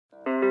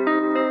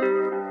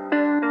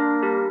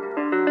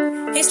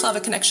Hey,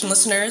 Slavic Connection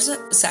listeners.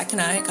 Zach and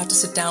I got to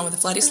sit down with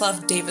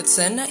Vladislav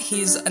Davidzon.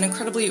 He's an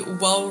incredibly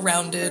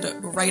well-rounded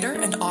writer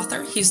and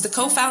author. He's the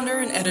co-founder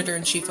and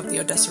editor-in-chief of the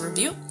Odessa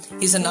Review.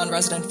 He's a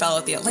non-resident fellow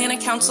at the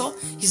Atlantic Council.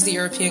 He's the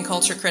European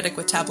culture critic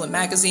with Tablet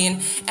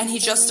magazine. And he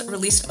just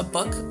released a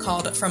book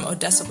called From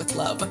Odessa with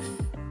Love.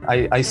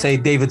 I say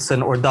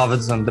Davidson or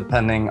Davidzon,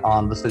 depending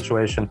on the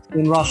situation.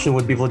 In Russian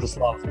would be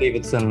Vladislav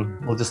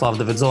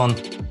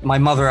Davidzon. My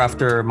mother,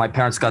 after my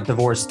parents got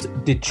divorced,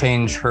 did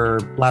change her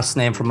last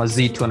name from a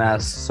Z to an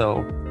S,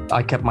 so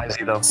I kept my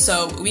Z though.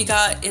 So we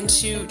got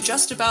into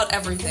just about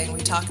everything. We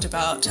talked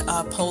about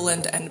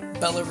Poland and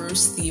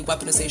Belarus, the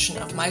weaponization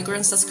of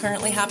migrants that's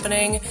currently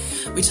happening.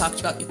 We talked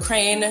about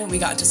Ukraine. We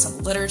got into some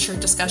literature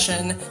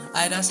discussion.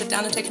 I'd sit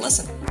down and take a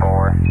listen.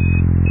 4,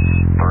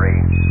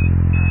 3,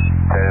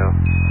 2,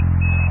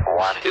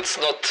 It's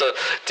not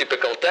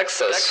typical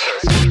Texas.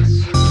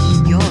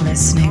 You're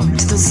listening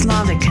to the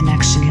Slavic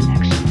Connection,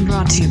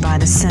 brought to you by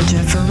the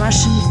Center for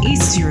Russian,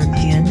 East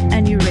European,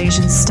 and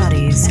Eurasian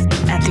Studies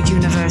at the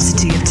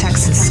University of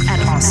Texas at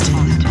Austin.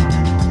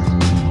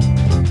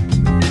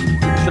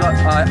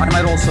 I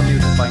might also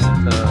mute if I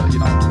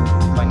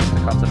need to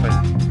concentrate.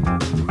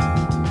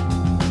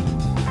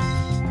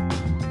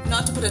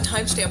 Not to put a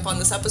timestamp on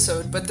this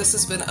episode, but this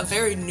has been a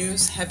very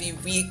news-heavy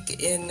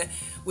week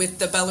with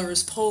the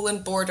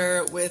Belarus-Poland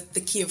border, with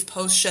the Kyiv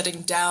Post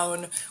shutting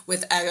down,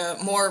 with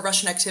more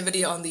Russian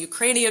activity on the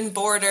Ukrainian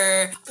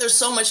border. There's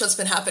so much that's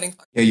been happening.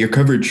 Yeah, your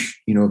coverage,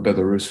 of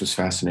Belarus was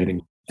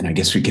fascinating. And I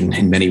guess we can,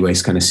 in many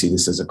ways, kind of see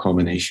this as a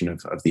culmination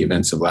of the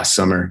events of last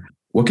summer.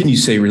 What can you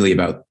say really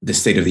about the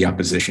state of the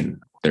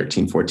opposition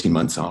 13, 14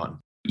 months on?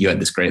 You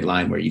had this great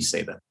line where you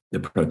say that the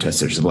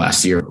protesters of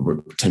last year were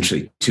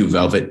potentially too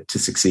velvet to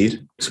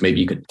succeed. So maybe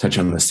you could touch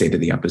on the state of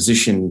the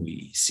opposition.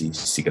 We see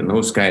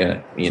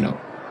Tsikhanovskaya,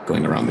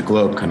 going around the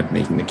globe, kind of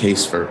making the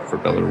case for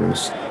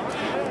Belarus.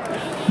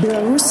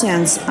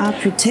 Belarusians are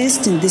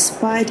protesting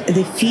despite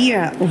the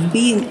fear of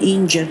being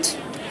injured,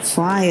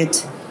 fired,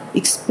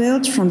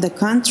 expelled from the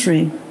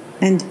country,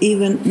 and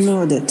even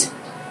murdered.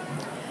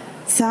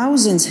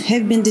 Thousands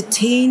have been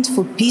detained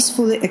for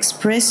peacefully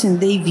expressing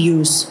their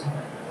views.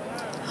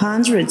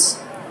 Hundreds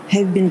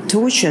have been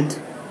tortured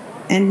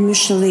and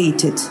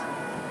mutilated.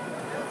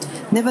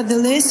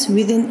 Nevertheless,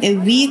 within a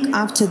week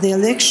after the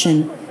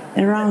election,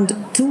 around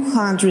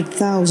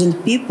 200,000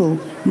 people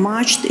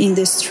marched in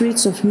the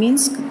streets of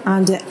Minsk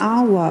under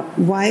our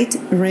white,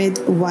 red,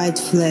 white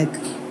flag.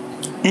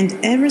 And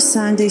every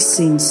Sunday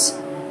since,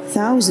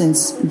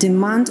 thousands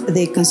demand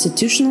their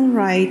constitutional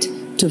right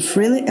to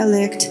freely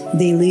elect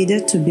their leader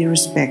to be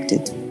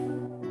respected.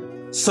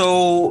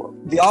 So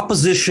the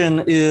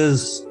opposition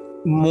is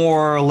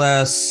more or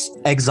less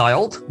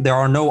exiled. There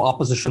are no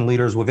opposition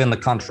leaders within the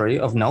country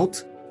of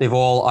note. They've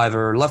all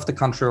either left the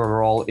country or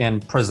are all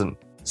in prison.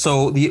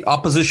 So the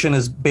opposition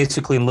is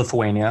basically in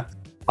Lithuania.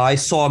 I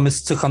saw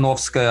Ms.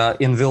 Tsikhanovskaya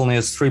in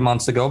Vilnius 3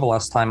 months ago, the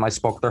last time I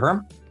spoke to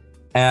her.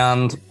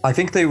 And I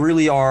think they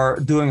really are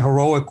doing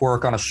heroic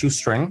work on a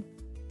shoestring.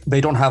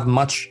 They don't have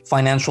much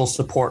financial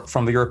support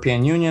from the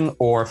European Union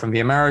or from the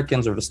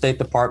Americans or the State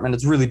Department.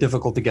 It's really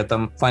difficult to get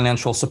them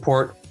financial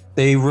support.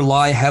 They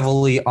rely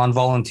heavily on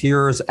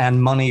volunteers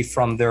and money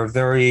from their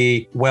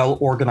very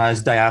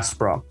well-organized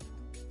diaspora.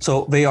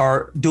 So they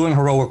are doing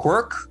heroic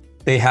work.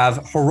 They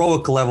have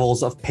heroic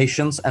levels of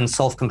patience and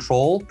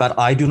self-control that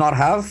I do not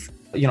have.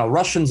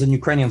 Russians and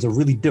Ukrainians are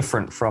really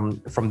different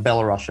from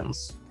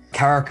Belarusians.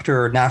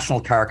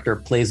 National character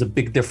plays a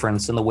big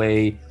difference in the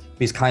way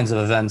these kinds of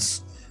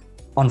events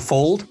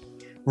unfold.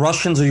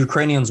 Russians or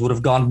Ukrainians would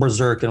have gone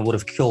berserk and would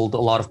have killed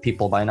a lot of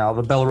people by now.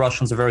 The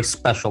Belarusians are very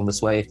special in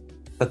this way,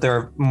 that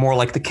they're more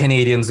like the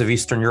Canadians of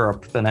Eastern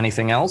Europe than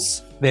anything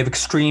else. They have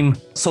extreme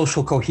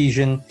social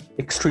cohesion,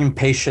 extreme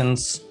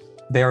patience.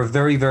 They are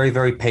very, very,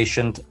 very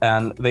patient,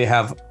 and they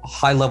have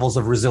high levels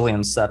of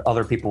resilience that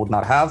other people would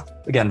not have.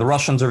 Again, the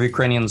Russians or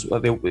Ukrainians,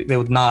 they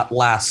would not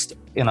last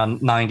in a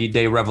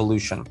 90-day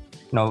revolution.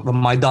 The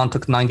Maidan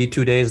took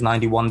 92 days,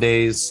 91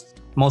 days.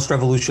 Most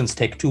revolutions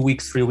take 2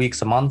 weeks, 3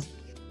 weeks, a month.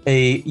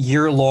 A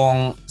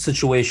year-long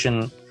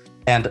situation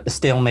and a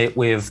stalemate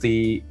with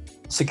the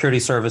security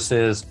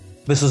services.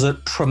 This is a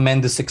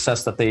tremendous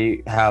success that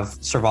they have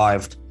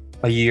survived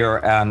a year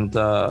and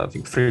I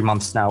think 3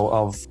 months now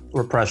of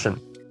repression.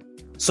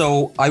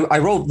 So I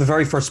wrote the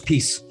very first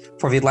piece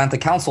for the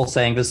Atlantic Council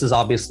saying this is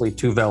obviously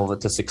too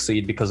velvet to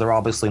succeed because they're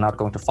obviously not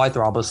going to fight.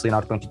 They're obviously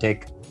not going to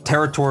take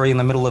territory in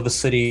the middle of the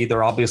city.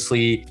 They're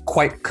obviously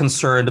quite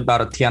concerned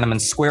about a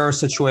Tiananmen Square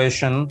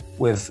situation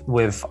with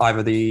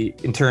either the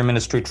Interior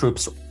Ministry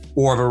troops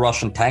or the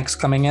Russian tanks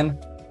coming in.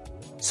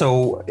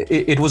 So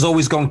it was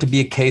always going to be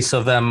a case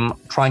of them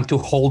trying to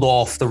hold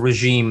off the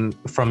regime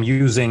from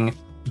using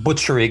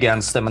butchery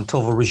against them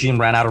until the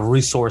regime ran out of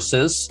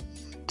resources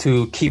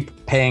to keep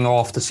paying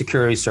off the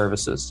security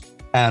services.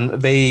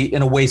 And they,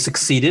 in a way,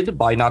 succeeded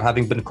by not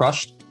having been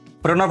crushed.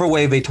 But another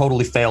way, they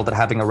totally failed at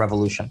having a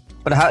revolution.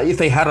 But if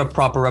they had a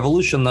proper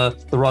revolution, the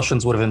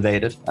Russians would have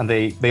invaded, and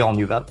they all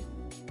knew that.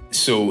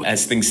 So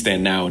as things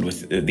stand now and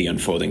with the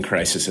unfolding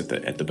crisis at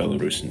the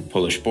Belarus and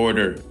Polish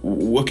border,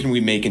 what can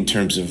we make in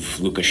terms of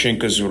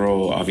Lukashenko's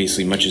role?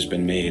 Obviously, much has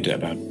been made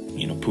about,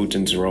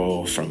 Putin's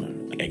role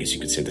from, I guess you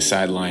could say, the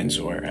sidelines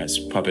or as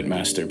puppet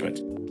master.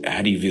 But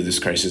how do you view this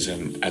crisis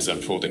as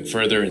unfolding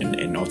further?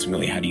 And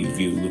ultimately, how do you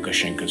view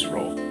Lukashenko's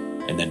role?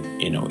 And then,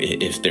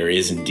 if there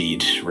is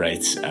indeed,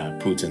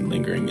 Putin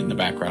lingering in the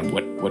background,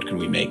 what can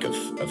we make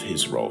of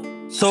his role?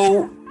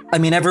 So,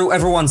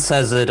 everyone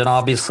says it, and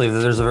obviously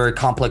there's a very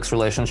complex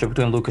relationship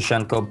between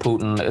Lukashenko and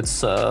Putin.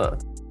 It's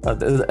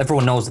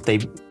everyone knows that they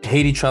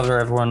hate each other.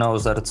 Everyone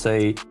knows that it's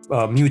a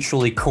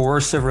mutually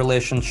coercive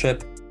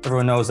relationship.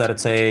 Everyone knows that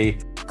it's a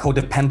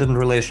codependent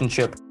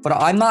relationship. But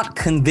I'm not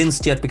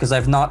convinced yet, because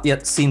I've not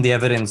yet seen the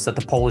evidence that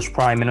the Polish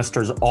prime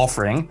minister is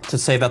offering to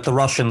say that the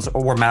Russians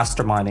were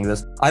masterminding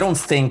this. I don't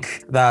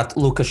think that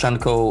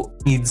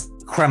Lukashenko needs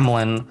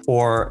Kremlin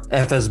or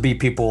FSB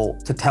people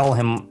to tell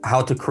him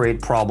how to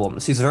create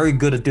problems. He's very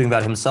good at doing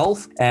that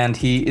himself, and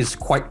he is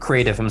quite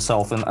creative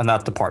himself in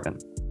that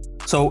department.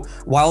 So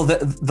while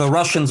the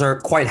Russians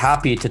are quite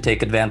happy to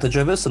take advantage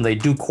of this, and they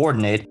do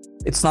coordinate,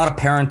 it's not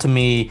apparent to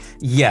me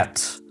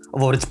yet,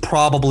 although it's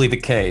probably the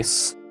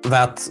case,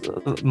 that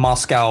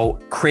Moscow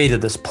created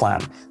this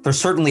plan. They're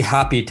certainly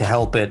happy to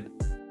help it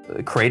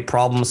create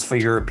problems for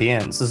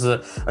Europeans. This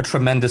is a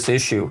tremendous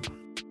issue.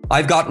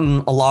 I've gotten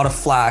a lot of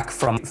flack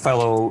from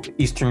fellow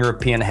Eastern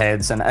European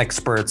heads and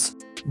experts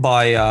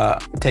by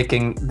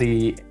taking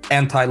the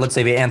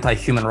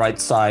anti-human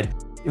rights side.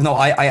 Even though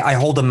I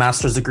hold a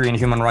master's degree in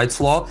human rights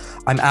law,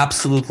 I'm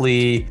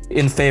absolutely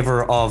in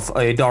favor of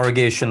a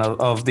derogation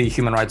of the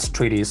human rights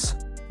treaties.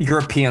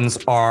 Europeans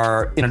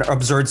are in an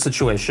absurd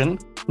situation,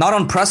 not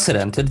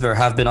unprecedented. There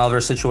have been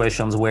other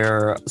situations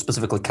where,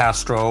 specifically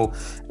Castro,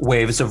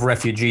 waves of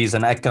refugees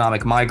and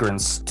economic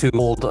migrants to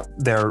hold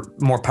their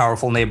more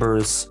powerful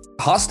neighbors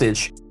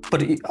hostage.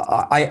 But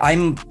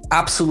I'm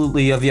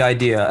absolutely of the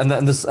idea, and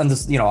this,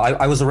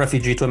 I was a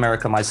refugee to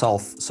America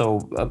myself, so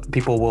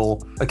people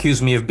will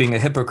accuse me of being a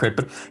hypocrite,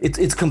 but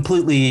it's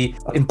completely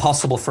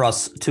impossible for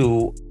us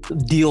to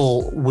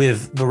deal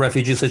with the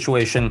refugee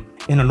situation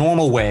in a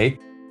normal way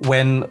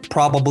when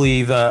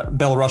probably the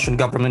Belarusian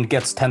government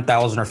gets $10,000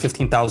 or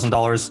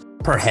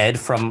 $15,000 per head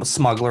from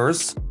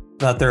smugglers,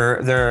 that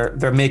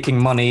they're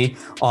making money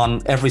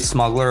on every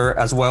smuggler,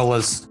 as well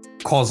as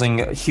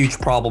causing huge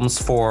problems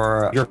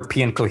for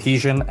European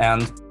cohesion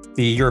and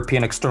the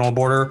European external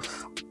border.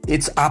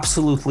 It's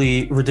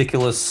absolutely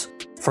ridiculous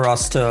for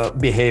us to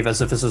behave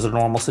as if this is a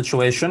normal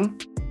situation.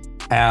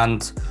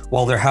 And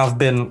while there have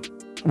been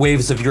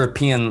waves of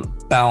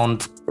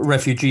European-bound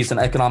refugees and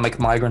economic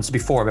migrants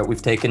before that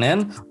we've taken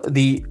in,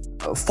 the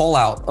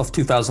fallout of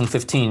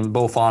 2015,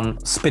 both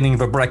on spinning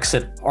the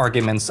Brexit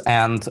arguments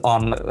and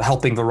on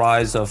helping the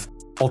rise of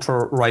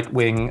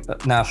ultra-right-wing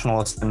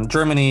nationalists in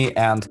Germany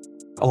and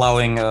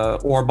allowing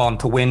Orban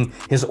to win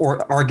his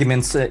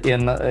arguments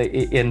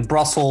in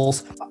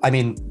Brussels.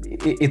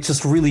 It's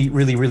just really,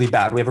 really, really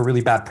bad. We have a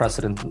really bad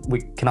precedent.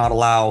 We cannot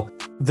allow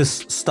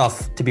this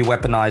stuff to be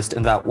weaponized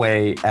in that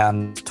way,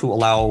 and to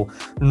allow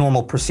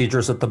normal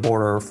procedures at the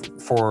border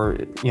for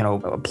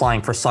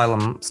applying for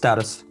asylum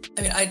status.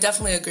 I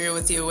definitely agree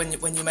with you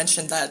when you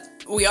mentioned that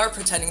we are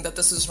pretending that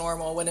this is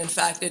normal, when in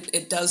fact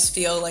it does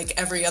feel like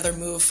every other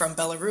move from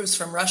Belarus,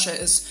 from Russia,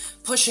 is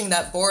pushing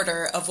that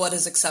border of what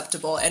is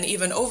acceptable and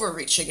even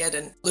overreaching it.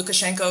 And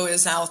Lukashenko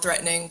is now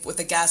threatening with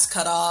the gas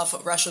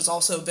cutoff. Russia's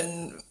also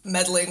been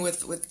meddling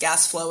with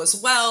gas flow as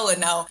well. And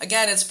now,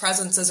 again, its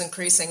presence is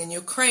increasing in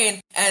Ukraine.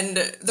 And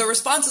the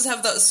responses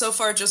have so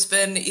far just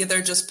been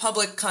either just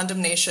public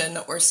condemnation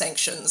or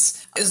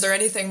sanctions. Is there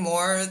anything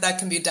more that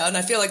can be done?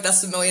 I feel like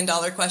that's the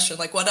 $1,000,000 question.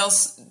 Like, what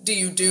else do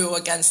you do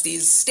against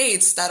these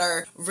states that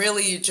are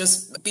really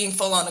just being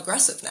full-on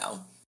aggressive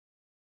now?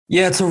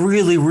 Yeah, it's a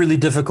really, really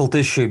difficult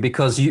issue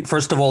because,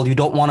 first of all, you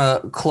don't want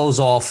to close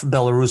off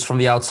Belarus from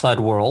the outside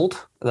world.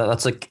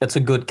 That's a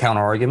good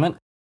counter-argument.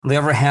 On the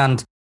other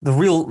hand, the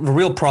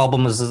real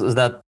problem is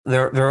that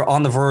they're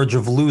on the verge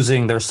of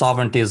losing their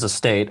sovereignty as a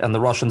state, and the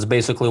Russians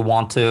basically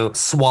want to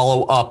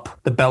swallow up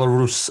the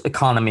Belarus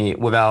economy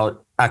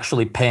without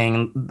actually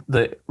paying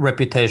the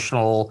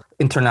reputational,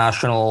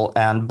 international,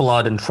 and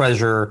blood and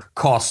treasure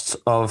costs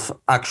of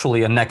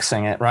actually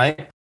annexing it,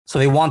 right? So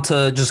they want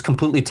to just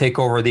completely take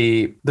over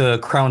the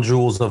crown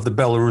jewels of the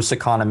Belarus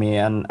economy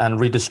and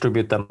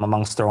redistribute them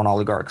amongst their own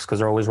oligarchs, because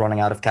they're always running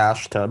out of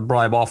cash to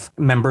bribe off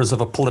members of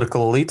a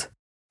political elite.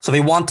 So they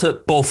want to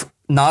both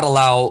not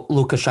allow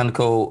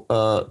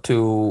Lukashenko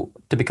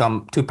to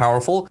become too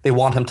powerful. They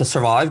want him to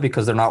survive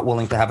because they're not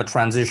willing to have a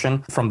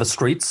transition from the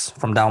streets,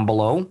 from down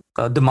below,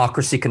 a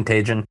democracy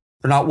contagion.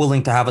 They're not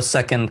willing to have a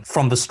second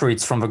from the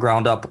streets, from the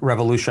ground up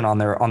revolution on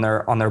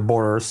their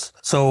borders.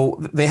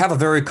 So they have a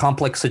very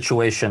complex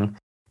situation,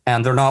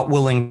 and they're not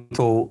willing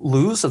to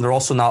lose, and they're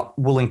also not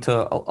willing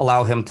to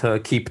allow him to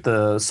keep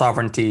the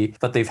sovereignty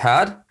that they've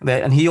had.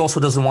 And he also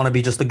doesn't want to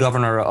be just the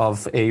governor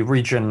of a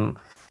region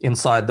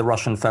inside the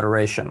Russian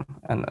Federation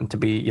and to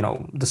be,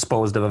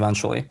 disposed of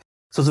eventually.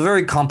 So it's a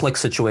very complex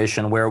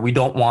situation where we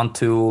don't want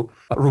to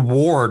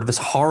reward this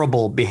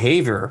horrible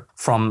behavior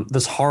from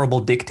this horrible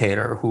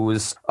dictator who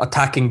is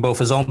attacking both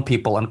his own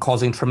people and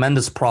causing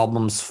tremendous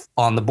problems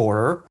on the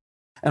border.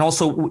 And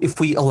also, if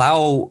we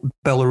allow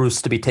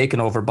Belarus to be taken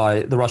over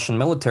by the Russian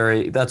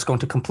military, that's going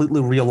to completely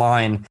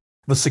realign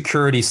the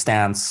security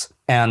stance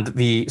and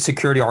the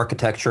security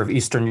architecture of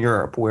Eastern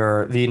Europe,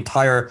 where the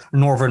entire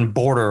northern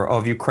border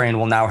of Ukraine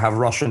will now have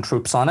Russian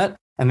troops on it.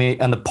 And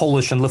the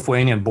Polish and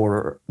Lithuanian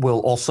border will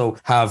also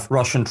have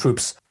Russian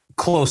troops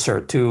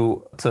closer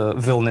to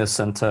Vilnius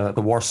and to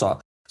the Warsaw.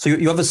 So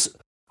you have this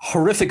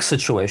horrific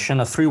situation,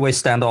 a three-way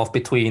standoff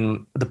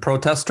between the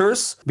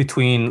protesters,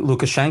 between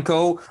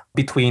Lukashenko,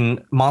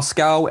 between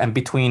Moscow, and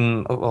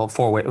between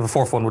the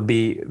fourth one would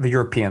be the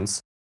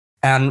Europeans.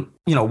 And,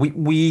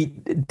 we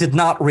did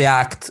not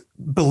react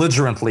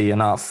belligerently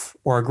enough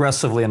or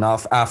aggressively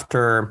enough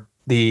after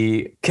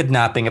the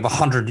kidnapping of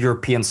 100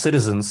 European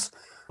citizens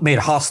made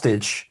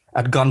hostage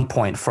at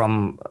gunpoint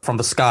from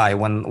the sky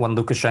when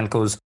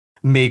Lukashenko's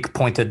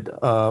MiG-pointed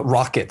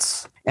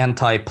rockets,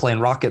 anti-plane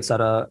rockets at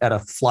a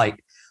flight,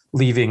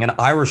 leaving an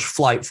Irish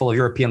flight full of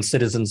European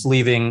citizens,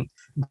 leaving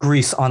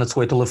Greece on its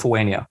way to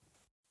Lithuania.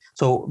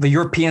 So the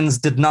Europeans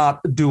did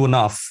not do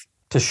enough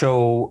to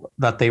show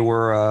that they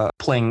were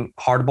playing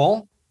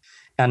hardball.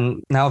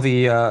 And now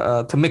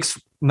to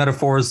mix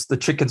metaphors, the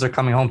chickens are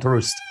coming home to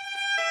roost.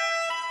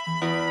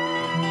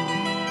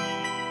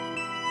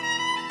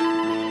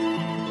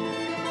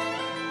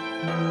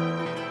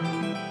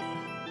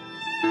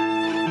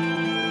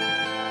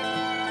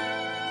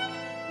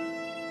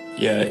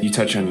 Yeah, you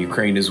touch on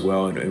Ukraine as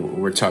well, and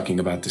we're talking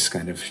about this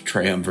kind of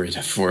triumvirate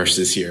of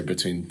forces here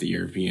between the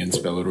Europeans,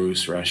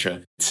 Belarus,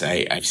 Russia.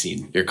 I've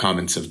seen your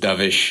comments of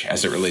dovish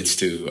as it relates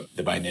to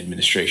the Biden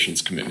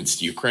administration's commitments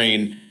to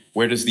Ukraine.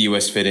 Where does the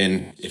U.S. fit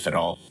in, if at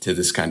all, to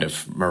this kind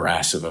of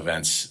morass of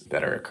events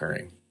that are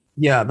occurring?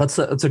 Yeah, that's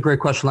a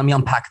great question. Let me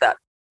unpack that.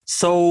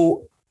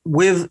 So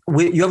you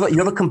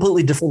have a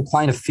completely different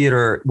kind of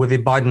theater with the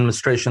Biden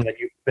administration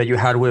that you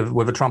had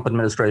with the Trump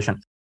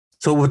administration.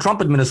 So with the Trump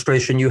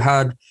administration, you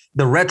had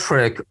the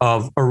rhetoric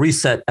of a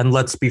reset and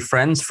let's be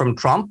friends from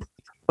Trump,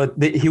 but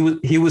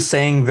he was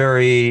saying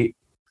very,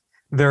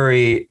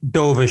 very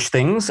dovish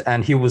things,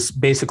 and he was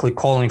basically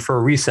calling for a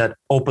reset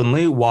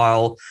openly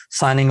while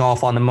signing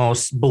off on the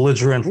most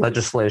belligerent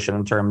legislation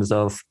in terms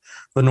of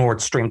the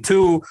Nord Stream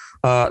 2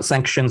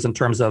 sanctions, in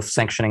terms of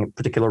sanctioning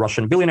particular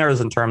Russian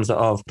billionaires, in terms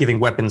of giving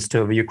weapons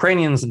to the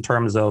Ukrainians, in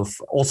terms of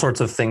all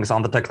sorts of things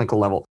on the technical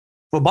level.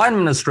 The Biden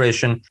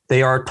administration,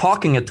 they are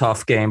talking a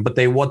tough game, but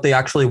what they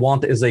actually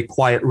want is a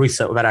quiet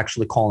reset without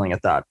actually calling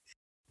it that.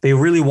 They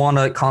really want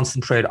to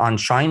concentrate on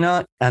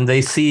China, and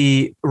they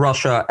see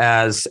Russia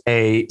as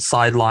a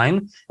sideline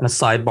and a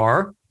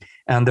sidebar.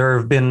 And there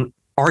have been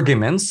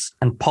arguments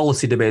and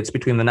policy debates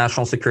between the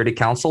National Security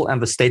Council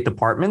and the State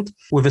Department,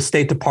 with the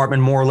State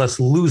Department more or less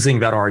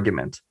losing that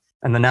argument.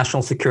 And the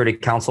National Security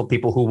Council,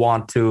 people who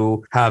want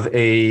to have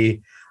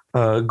a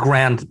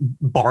grand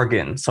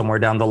bargain somewhere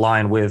down the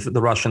line with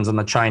the Russians and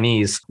the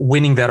Chinese,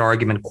 winning that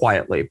argument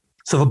quietly.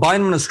 So the Biden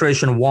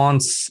administration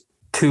wants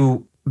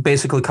to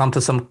basically come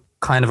to some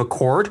kind of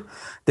accord.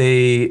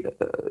 They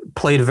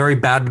played a very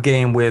bad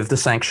game with the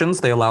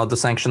sanctions. They allowed the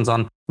sanctions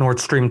on Nord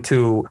Stream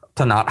 2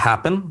 to not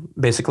happen.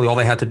 Basically, all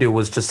they had to do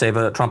was just say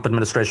the Trump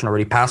administration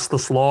already passed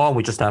this law.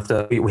 We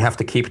have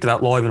to keep to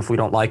that law even if we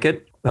don't like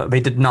it.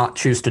 They did not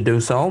choose to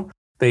do so.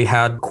 They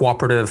had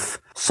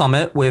cooperative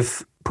summit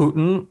with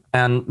Putin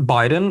and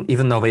Biden,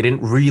 even though they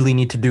didn't really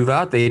need to do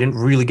that. They didn't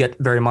really get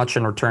very much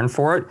in return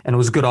for it. And it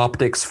was good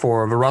optics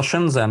for the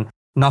Russians, and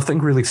nothing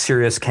really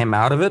serious came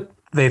out of it.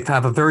 They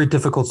have a very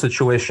difficult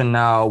situation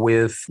now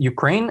with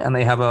Ukraine, and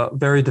they have a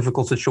very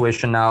difficult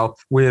situation now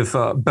with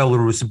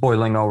Belarus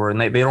boiling over, and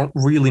they don't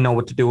really know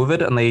what to do with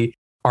it. And they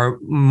are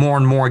more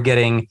and more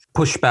getting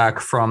pushback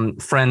from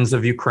friends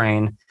of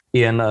Ukraine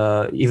in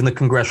even the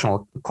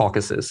congressional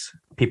caucuses.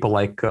 People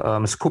like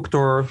Ms.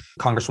 Kuptur,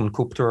 Congresswoman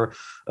Kuptur.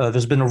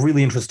 There's been a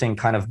really interesting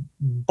kind of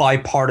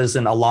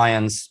bipartisan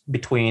alliance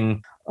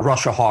between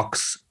Russia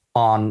hawks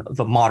on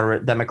the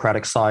moderate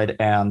Democratic side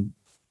and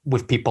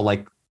with people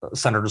like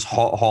Senators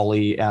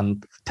Hawley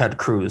and Ted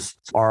Cruz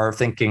are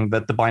thinking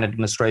that the Biden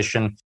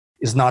administration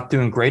is not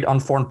doing great on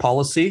foreign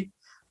policy.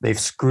 They've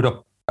screwed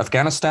up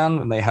Afghanistan,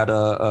 and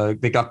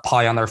they got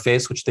pie on their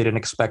face, which they didn't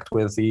expect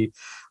with the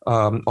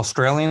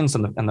Australians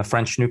and the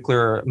French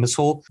nuclear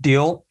missile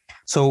deal.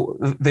 So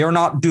they are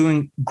not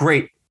doing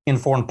great in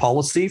foreign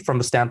policy from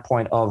the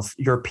standpoint of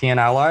European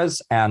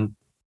allies and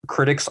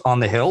critics on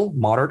the Hill,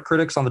 moderate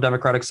critics on the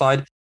Democratic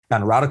side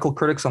and radical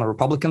critics on the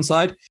Republican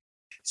side.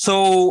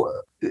 So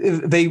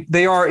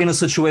they are in a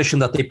situation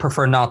that they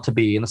prefer not to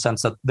be, in the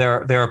sense that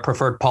their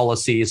preferred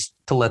policy is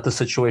to let the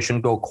situation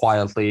go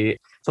quietly.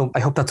 So I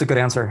hope that's a good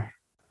answer.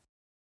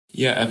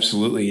 Yeah,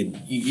 absolutely.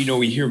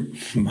 We hear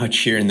much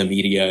here in the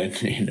media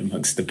and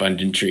amongst the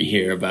punditry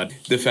here about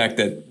the fact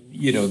that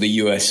the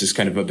U.S. is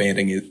kind of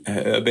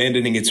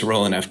abandoning its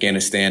role in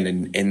Afghanistan,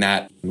 and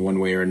that in one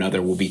way or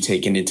another will be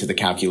taken into the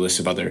calculus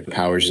of other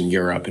powers in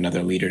Europe and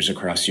other leaders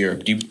across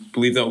Europe. Do you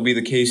believe that will be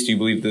the case? Do you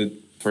believe that,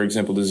 for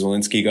example, the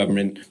Zelensky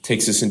government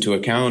takes this into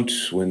account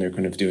when they're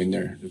kind of doing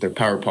their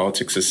power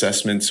politics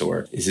assessments,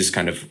 or is this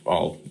kind of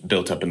all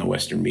built up in the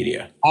Western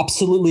media?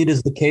 Absolutely, it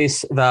is the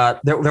case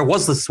that there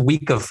was this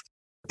week of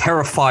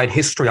terrified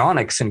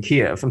histrionics in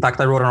Kiev. In fact,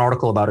 I wrote an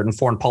article about it in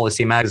Foreign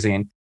Policy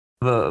magazine.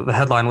 The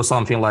headline was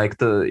something like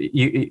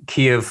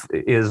Kiev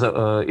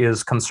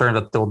is concerned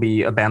that they'll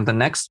be abandoned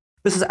next.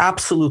 This is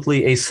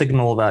absolutely a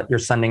signal that you're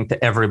sending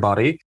to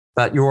everybody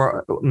that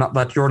you're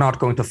not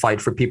going to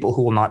fight for people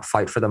who will not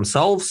fight for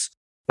themselves,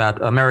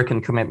 that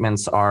American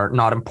commitments are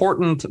not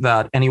important,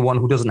 that anyone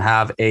who doesn't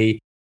have a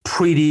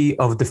treaty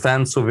of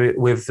defense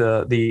with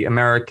the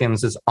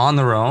Americans is on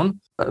their own.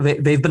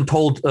 They've been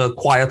told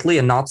quietly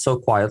and not so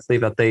quietly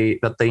that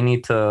they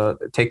need to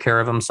take care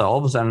of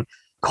themselves and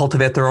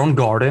cultivate their own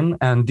garden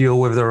and deal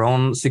with their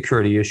own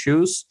security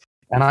issues.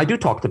 And I do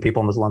talk to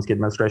people in the Zelensky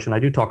administration. I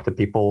do talk to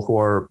people who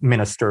are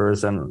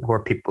ministers and who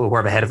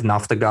are the head of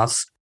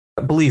Naftogaz.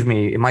 Believe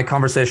me, in my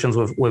conversations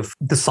with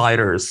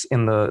deciders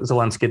in the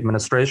Zelensky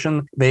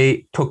administration,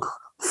 they took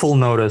full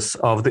notice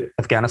of the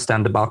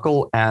Afghanistan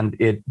debacle, and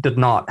it did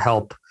not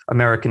help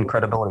American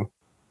credibility.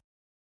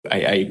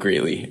 I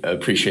greatly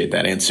appreciate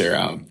that answer.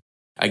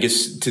 I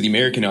guess to the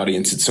American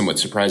audience, it's somewhat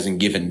surprising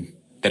given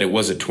that it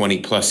was a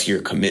 20-plus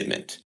year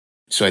commitment.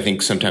 So I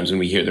think sometimes when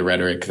we hear the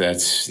rhetoric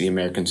that the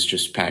Americans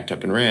just packed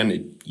up and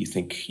ran, you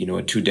think, a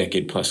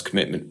 2-decade-plus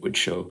commitment would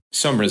show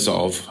some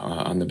resolve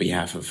on the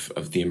behalf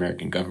of the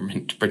American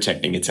government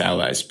protecting its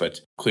allies.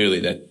 But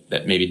clearly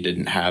that maybe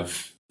didn't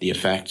have the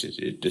effect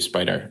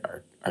despite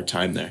our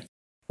time there.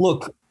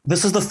 Look,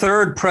 this is the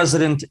third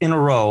president in a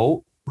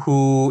row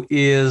who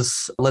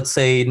is, let's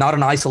say, not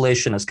an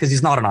isolationist, because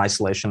he's not an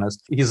isolationist.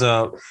 He's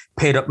a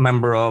paid-up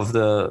member of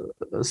the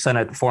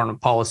Senate Foreign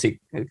Policy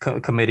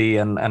Committee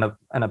and a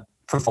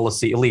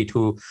policy elite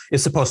who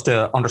is supposed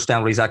to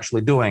understand what he's actually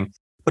doing.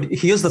 But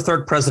he is the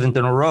third president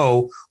in a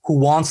row who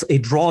wants a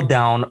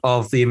drawdown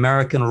of the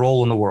American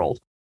role in the world.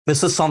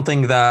 This is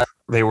something that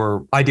they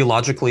were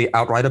ideologically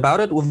outright about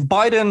it. With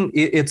Biden,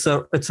 it's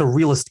a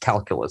realist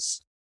calculus.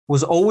 It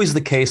was always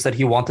the case that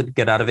he wanted to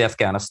get out of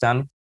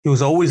Afghanistan. He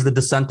was always the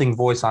dissenting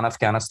voice on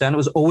Afghanistan. It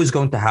was always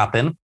going to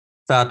happen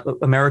that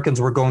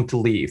Americans were going to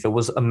leave. It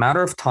was a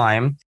matter of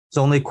time. It's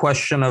only a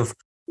question of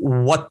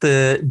what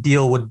the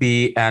deal would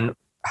be and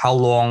how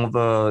long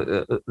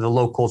the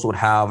locals would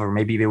have, or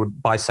maybe they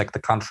would bisect the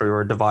country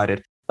or divide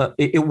it.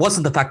 It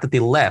wasn't the fact that they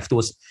left. It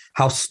was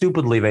how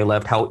stupidly they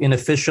left, how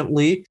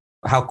inefficiently,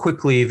 how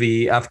quickly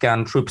the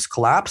Afghan troops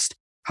collapsed,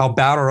 how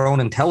bad our own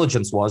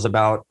intelligence was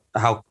about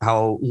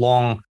how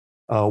long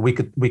we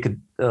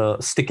could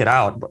stick it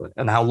out,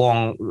 and how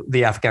long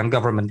the Afghan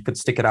government could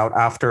stick it out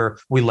after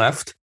we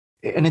left.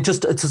 And it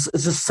just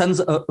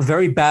sends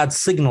very bad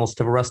signals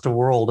to the rest of the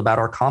world about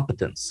our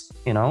competence,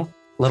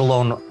 let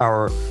alone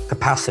our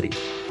capacity.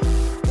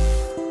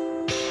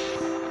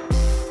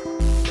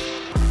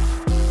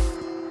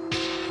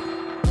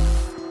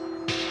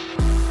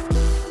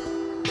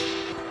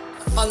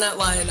 On that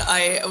line,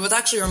 I was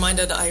actually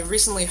reminded, I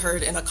recently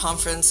heard in a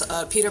conference,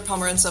 Peter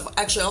Pomerantsev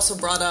actually also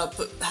brought up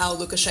how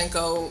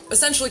Lukashenko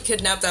essentially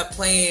kidnapped that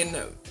plane,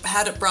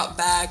 had it brought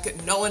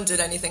back, no one did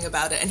anything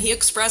about it, and he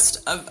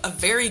expressed a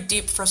very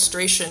deep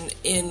frustration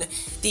in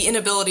the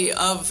inability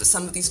of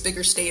some of these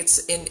bigger states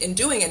in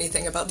doing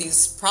anything about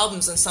these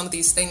problems and some of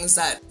these things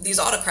that these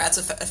autocrats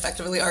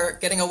effectively are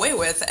getting away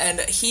with, and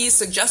he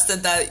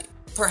suggested that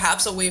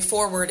perhaps a way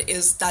forward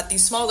is that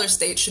these smaller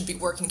states should be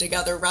working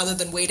together rather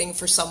than waiting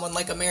for someone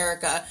like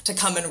America to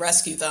come and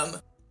rescue them.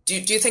 Do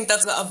you think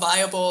that's a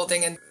viable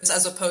thing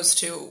as opposed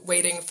to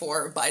waiting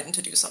for Biden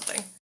to do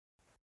something?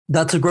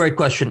 That's a great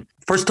question.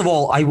 First of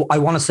all, I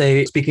want to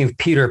say, speaking of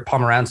Peter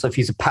Pomerantsev,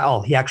 he's a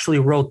pal. He actually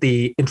wrote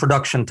the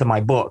introduction to my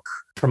book,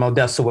 From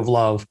Odessa with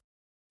Love.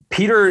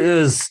 Peter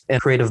is a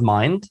creative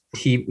mind.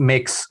 He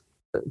makes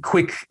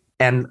quick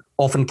and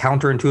often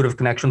counterintuitive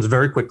connections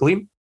very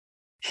quickly.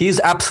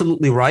 He's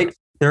absolutely right.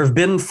 There have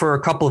been for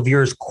a couple of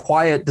years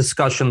quiet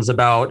discussions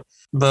about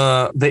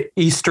the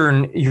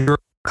Eastern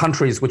Europe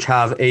countries which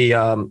have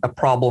a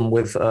problem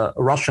with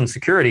Russian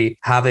security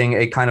having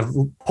a kind of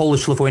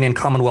Polish-Lithuanian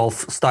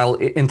Commonwealth style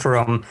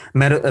interim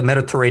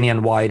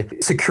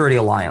Mediterranean-wide security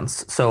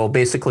alliance. So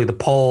basically the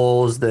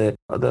Poles, the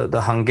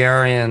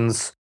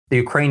Hungarians, the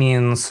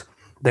Ukrainians,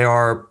 they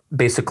are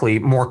basically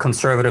more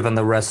conservative than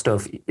the rest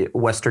of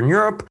Western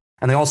Europe.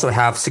 And they also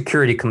have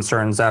security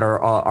concerns that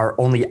are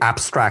only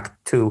abstract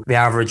to the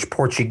average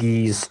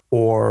Portuguese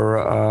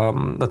or,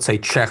 let's say,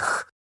 Czech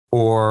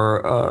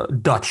or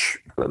Dutch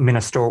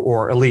minister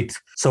or elite.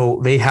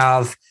 So they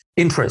have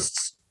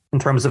interests in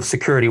terms of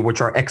security which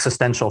are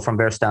existential from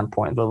their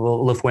standpoint. The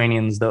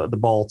Lithuanians, the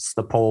Balts,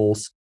 the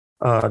Poles,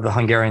 the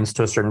Hungarians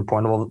to a certain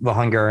point. Well, the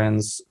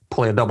Hungarians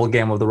play a double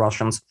game with the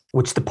Russians,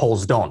 which the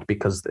Poles don't,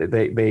 because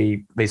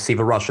they see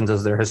the Russians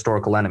as their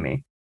historical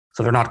enemy.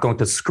 So they're not going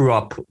to screw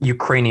up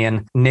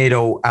Ukrainian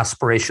NATO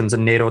aspirations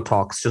and NATO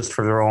talks just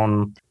for their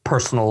own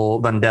personal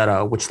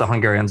vendetta, which the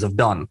Hungarians have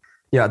done.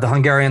 Yeah, the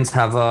Hungarians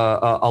have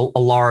a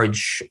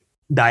large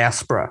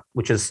diaspora,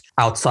 which is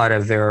outside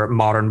of their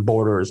modern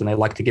borders, and they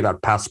like to give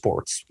out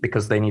passports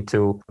because they need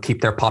to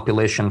keep their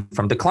population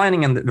from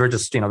declining. And they're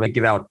just, they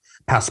give out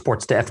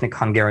passports to ethnic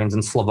Hungarians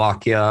in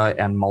Slovakia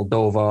and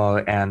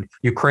Moldova and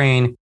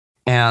Ukraine.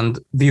 And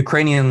the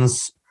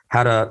Ukrainians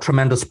had a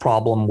tremendous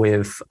problem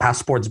with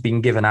passports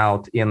being given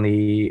out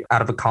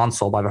out of a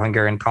consul by the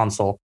Hungarian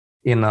consul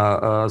in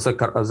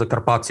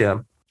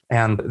Zakarpattia.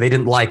 And they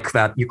didn't like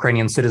that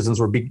Ukrainian citizens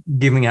were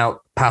giving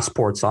out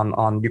passports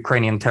on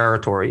Ukrainian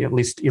territory. At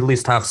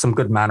least have some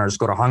good manners.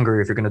 Go to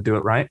Hungary if you're going to do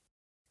it right.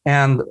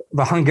 And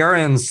the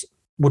Hungarians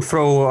would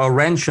throw a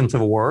wrench into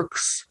the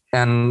works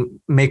and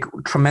make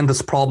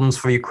tremendous problems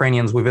for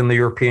Ukrainians within the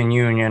European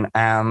Union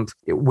and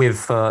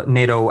with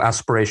NATO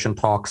aspiration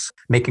talks,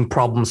 making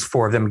problems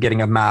for them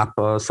getting a MAP,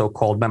 a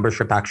so-called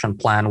membership action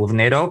plan with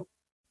NATO.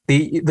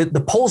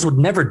 The Poles would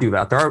never do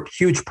that. There are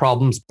huge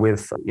problems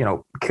with,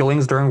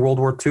 killings during World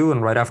War II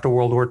and right after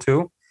World War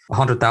II.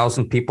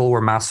 100,000 people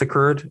were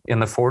massacred in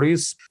the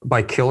 40s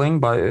by killing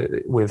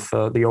with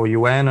the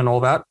OUN and all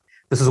that.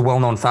 This is a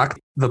well-known fact.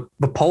 The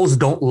Poles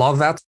don't love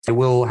that. They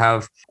will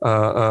have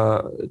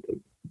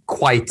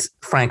quite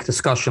frank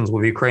discussions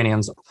with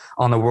Ukrainians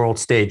on the world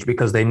stage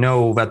because they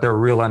know that their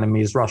real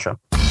enemy is Russia.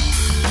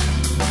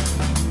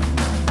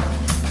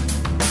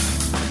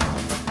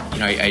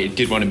 I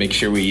did want to make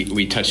sure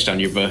we touched on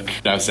your book.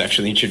 I was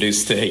actually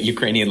introduced to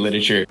Ukrainian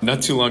literature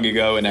not too long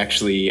ago, and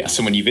actually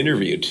someone you've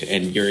interviewed,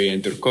 and Yuri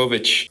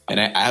Andrukovich. And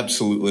I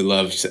absolutely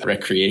loved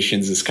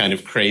Recreations, this kind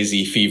of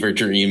crazy fever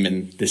dream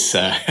and this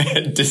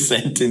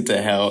descent into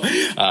hell.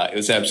 It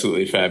was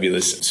absolutely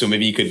fabulous. So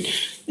maybe you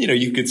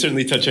could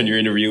certainly touch on your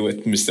interview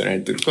with Mr.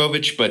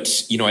 Andrukovich, but,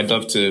 I'd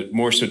love to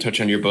more so touch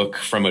on your book,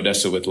 From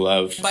Odessa with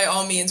Love. By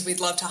all means,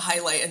 we'd love to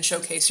highlight and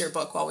showcase your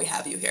book while we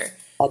have you here.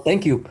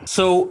 Thank you.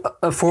 So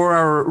for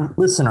our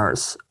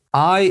listeners,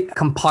 I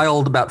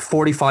compiled about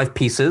 45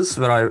 pieces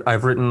that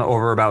I've written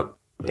over about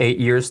 8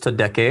 years to a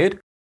decade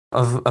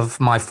of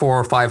my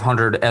 400 or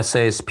 500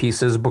 essays,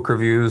 pieces, book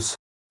reviews.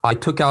 I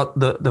took out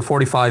the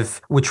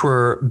 45 which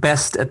were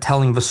best at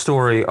telling the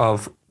story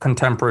of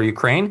contemporary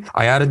Ukraine.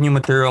 I added new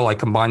material. I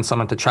combined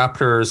some into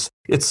chapters.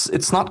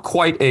 It's not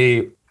quite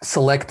a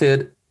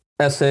selected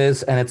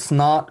essays, and it's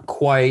not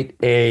quite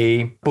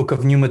a book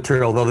of new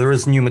material, though there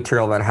is new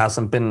material that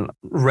hasn't been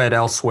read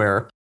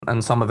elsewhere,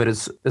 and some of it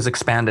is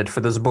expanded for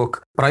this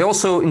book. But I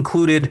also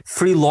included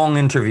 3 long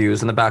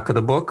interviews in the back of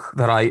the book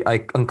that I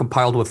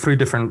compiled with 3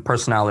 different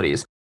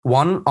personalities.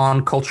 One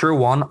on culture,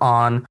 one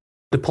on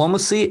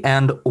diplomacy,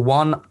 and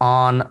one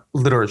on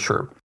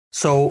literature.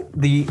 So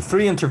the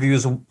 3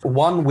 interviews,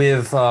 one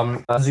with,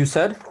 as you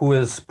said, who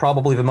is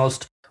probably the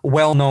most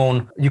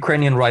well-known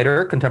Ukrainian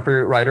writer,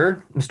 contemporary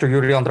writer, Mr.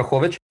 Yuri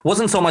Andrukovich,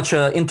 wasn't so much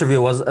an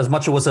interview as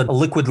much it was a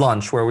liquid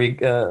lunch where we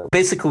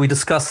basically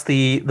discussed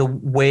the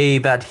way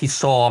that he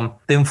saw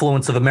the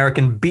influence of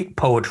American beat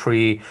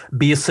poetry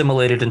be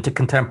assimilated into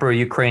contemporary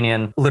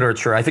Ukrainian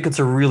literature. I think it's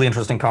a really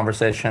interesting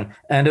conversation,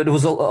 and it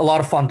was a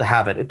lot of fun to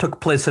have it. It took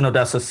place in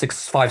Odessa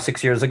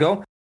 6 years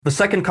ago. The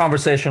second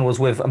conversation was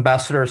with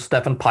Ambassador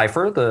Stefan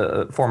Pfeiffer,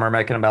 the former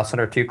American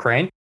ambassador to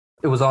Ukraine.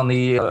 It was on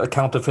the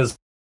account of his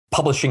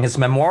publishing his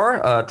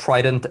memoir,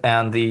 Trident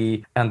and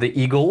the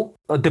Eagle,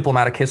 a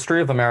diplomatic history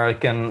of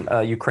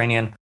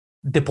American-Ukrainian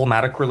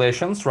diplomatic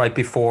relations right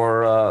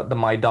before the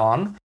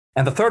Maidan.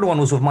 And the third one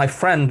was with my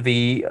friend,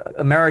 the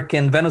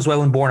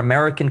Venezuelan-born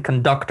American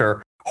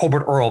conductor,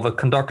 Hobart Earl, the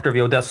conductor of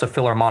the Odessa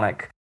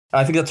Philharmonic.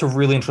 I think that's a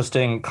really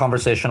interesting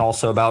conversation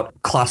also about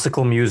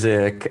classical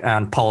music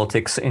and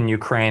politics in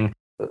Ukraine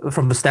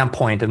from the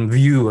standpoint and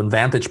view and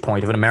vantage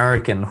point of an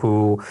American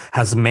who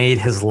has made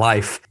his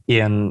life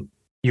in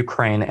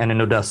Ukraine and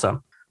in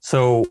Odessa.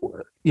 So,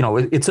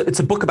 it's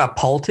a book about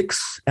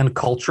politics and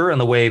culture and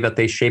the way that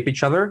they shape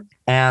each other.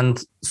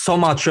 And so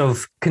much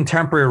of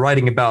contemporary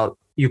writing about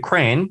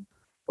Ukraine,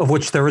 of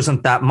which there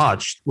isn't that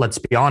much, let's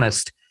be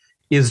honest,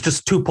 is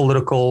just too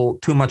political,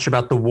 too much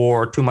about the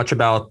war, too much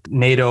about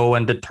NATO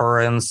and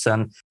deterrence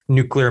and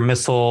nuclear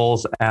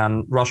missiles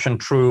and Russian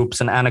troops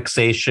and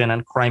annexation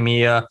and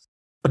Crimea.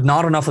 But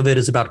not enough of it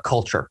is about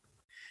culture.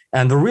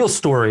 And the real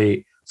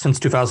story since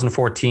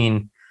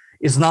 2014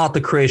 is not the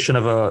creation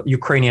of a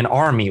Ukrainian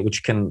army,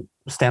 which can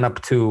stand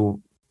up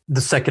to the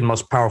second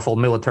most powerful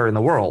military in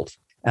the world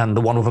and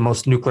the one with the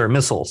most nuclear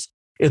missiles.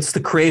 It's the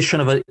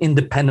creation of an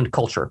independent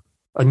culture,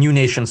 a new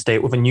nation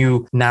state with a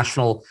new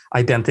national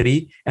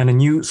identity and a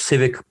new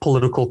civic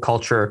political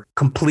culture,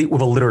 complete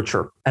with a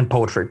literature and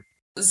poetry.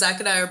 Zach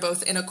and I are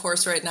both in a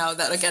course right now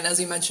that, again, as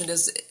you mentioned,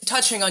 is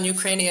touching on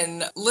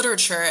Ukrainian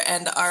literature,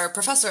 and our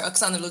professor,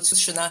 Oksana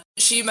Lutushina,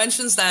 She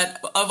mentions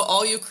that of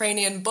all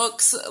Ukrainian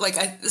books,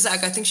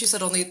 Zach, I think she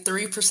said only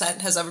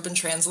 3% has ever been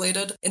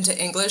translated into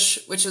English,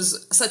 which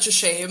is such a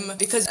shame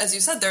because, as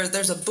you said,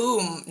 there's a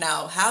boom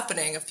now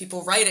happening of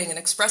people writing and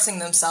expressing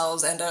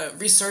themselves and a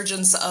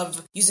resurgence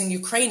of using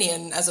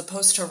Ukrainian as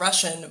opposed to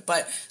Russian.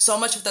 But so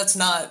much of that's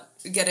not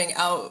getting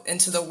out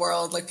into the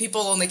world. Like,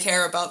 people only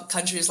care about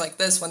countries like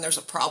this when there's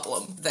a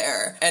problem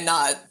there and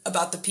not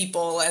about the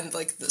people and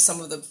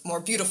some of the more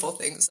beautiful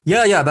things.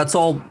 Yeah, that's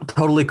all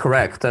totally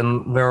correct.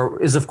 And there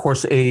is, of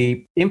course,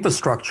 a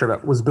infrastructure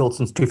that was built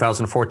since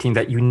 2014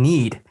 that you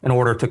need in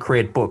order to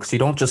create books. You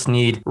don't just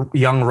need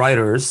young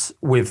writers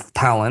with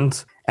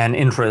talent and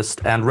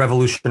interest and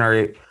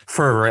revolutionary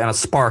fervor and a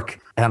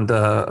spark and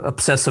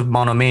obsessive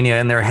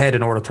monomania in their head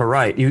in order to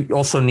write. You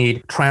also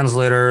need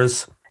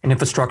translators, an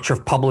infrastructure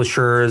of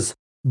publishers,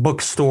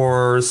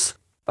 bookstores.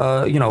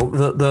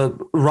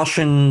 The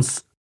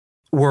Russians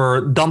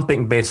were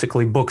dumping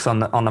basically books on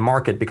the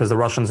market because the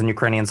Russians and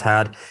Ukrainians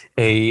had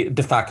a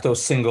de facto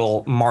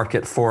single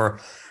market for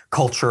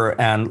culture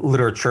and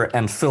literature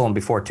and film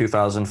before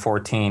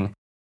 2014.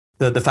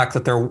 The fact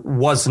that there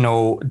was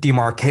no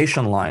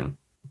demarcation line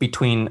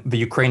between the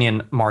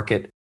Ukrainian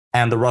market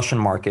and the Russian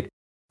market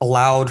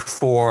allowed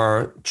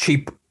for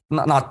cheap,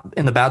 not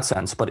in the bad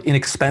sense, but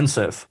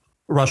inexpensive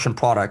Russian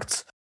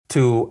products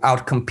to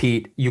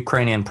outcompete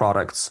Ukrainian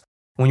products.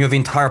 When you have the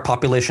entire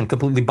population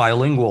completely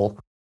bilingual,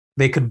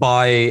 they could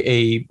buy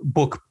a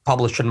book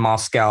published in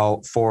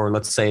Moscow for,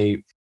 let's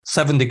say,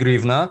 70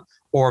 hryvnia,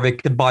 or they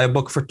could buy a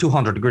book for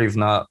 200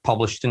 hryvnia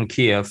published in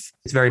Kiev.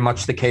 It's very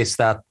much the case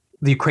that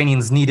the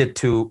Ukrainians needed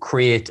to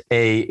create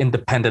an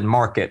independent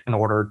market in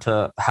order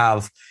to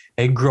have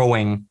a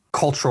growing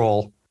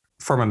cultural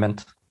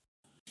firmament.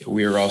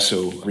 We were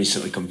also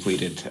recently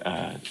completed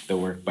the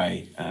work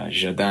by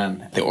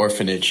Zhadan, The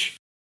Orphanage,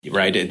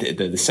 right?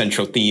 The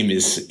central theme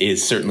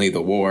is certainly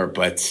the war,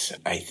 but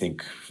I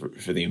think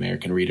for the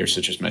American reader,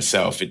 such as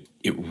myself,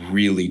 it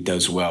really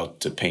does well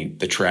to paint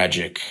the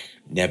tragic,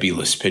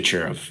 nebulous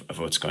picture of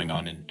what's going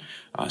on in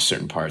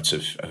certain parts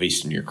of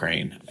eastern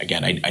Ukraine.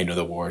 Again, I know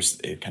the war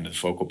is kind of the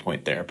focal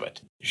point there,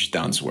 but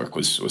Zhadan's work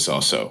was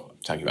also,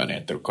 talking about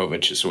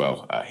Anthropovich as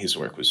well, his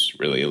work was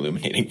really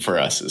illuminating for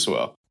us as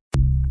well.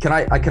 Can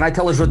I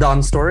tell a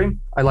Zhadan story?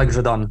 I like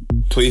Zhadan.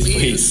 Please.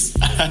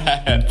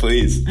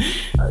 Please.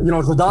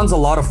 Zhadan's a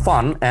lot of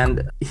fun,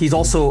 and he's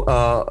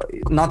also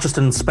not just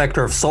an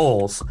inspector of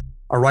souls,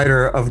 a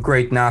writer of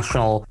great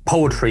national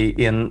poetry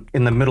in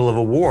the middle of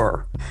a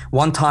war.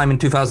 One time in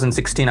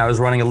 2016, I was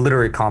running a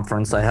literary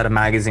conference. I had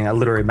a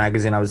literary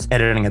magazine I was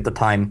editing at the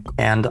time,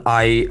 and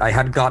I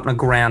had gotten a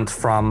grant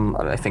from,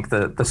 I think,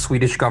 the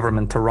Swedish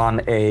government to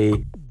run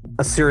a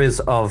series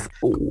of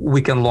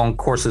weekend-long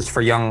courses for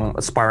young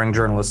aspiring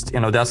journalists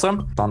in Odessa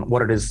on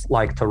what it is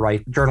like to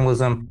write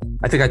journalism.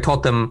 I think I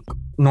taught them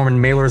Norman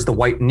Mailer's The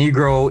White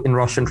Negro in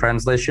Russian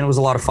translation. It was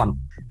a lot of fun.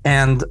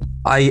 And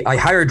I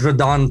hired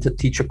Zhadan to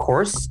teach a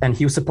course, and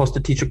he was supposed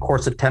to teach a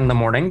course at 10 in the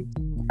morning.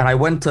 And I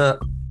went to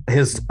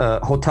his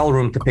hotel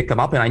room to pick him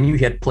up, and I knew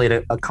he had played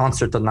a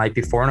concert the night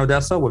before in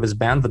Odessa with his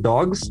band, The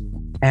Dogs.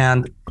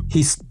 And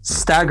he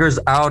staggers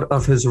out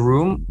of his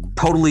room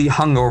totally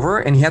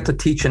hungover, and he had to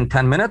teach in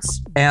 10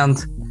 minutes.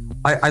 And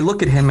I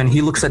look at him, and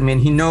he looks at me,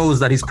 and he knows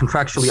that he's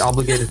contractually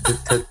obligated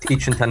to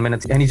teach in 10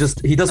 minutes. And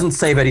he doesn't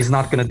say that he's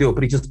not going to do it,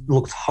 but he just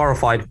looks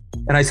horrified.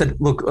 And I said,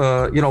 look,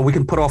 we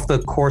can put off the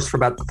course for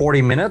about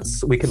 40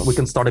 minutes. We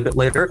can start a bit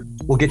later.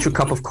 We'll get you a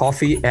cup of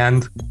coffee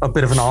and a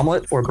bit of an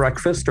omelet or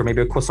breakfast or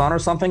maybe a croissant or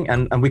something.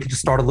 And we could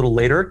just start a little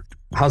later.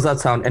 How's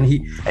that sound? And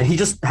he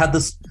just had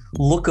this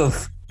look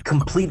of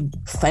complete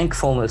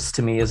thankfulness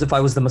to me, as if I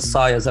was the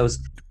Messiah,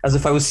 as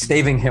if I was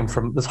saving him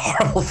from this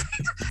horrible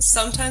fate.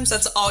 Sometimes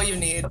that's all you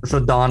need. It's a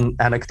Don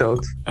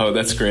anecdote. Oh,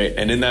 that's great.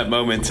 And in that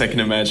moment, I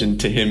can imagine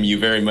to him, you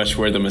very much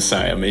were the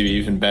Messiah, maybe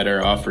even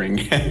better,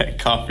 offering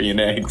coffee and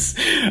eggs.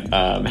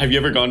 Have you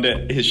ever gone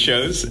to his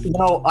shows?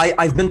 No,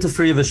 I've been to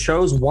 3 of his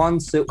shows.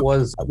 Once it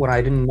was when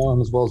I didn't know him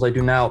as well as I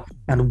do now.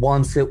 And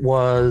once it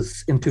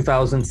was in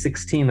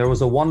 2016. There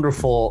was a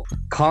wonderful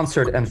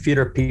concert and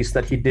theater piece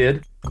that he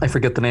did. I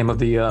forget the name of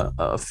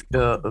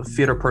the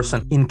theater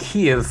person in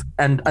Kiev.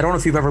 And I don't know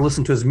if you've ever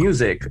listened to his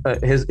music.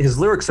 His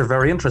lyrics are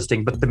very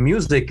interesting, but the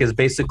music is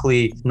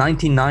basically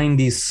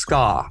 1990s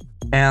ska.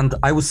 And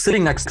I was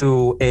sitting next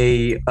to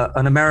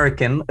an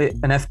American,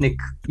 an ethnic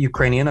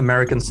Ukrainian,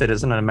 American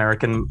citizen, an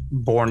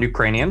American-born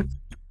Ukrainian,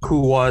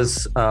 who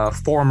was a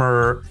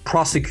former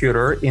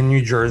prosecutor in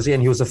New Jersey,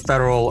 and he was a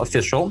federal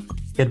official.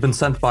 He had been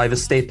sent by the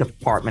State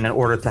Department in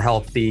order to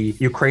help the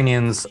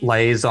Ukrainians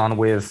liaison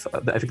with,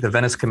 I think, the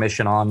Venice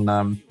Commission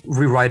on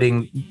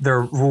rewriting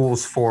their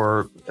rules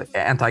for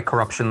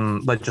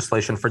anti-corruption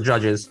legislation for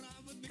judges.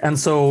 And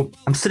so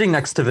I'm sitting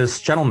next to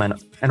this gentleman,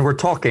 and we're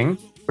talking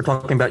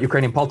about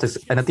Ukrainian politics.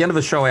 And at the end of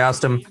the show, I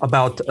asked him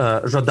about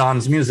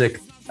Zhadan's music.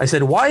 I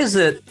said, why is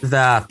it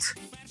that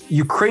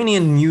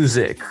Ukrainian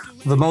music,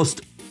 the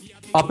most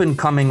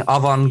up-and-coming,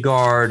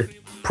 avant-garde,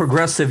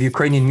 progressive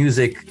Ukrainian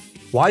music,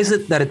 why is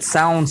it that it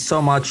sounds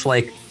so much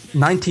like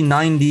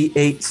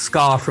 1998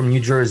 ska from New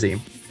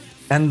Jersey?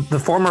 And the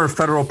former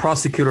federal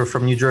prosecutor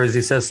from New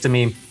Jersey says to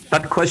me,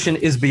 that question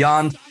is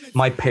beyond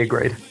my pay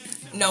grade.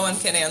 No one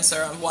can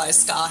answer on why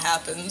ska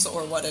happens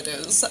or what it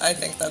is. I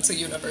think that's a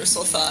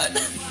universal thought.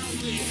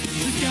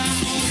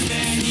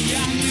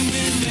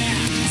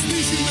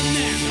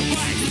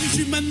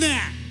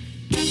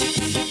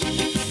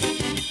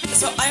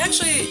 So I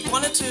actually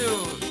wanted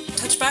to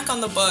touch back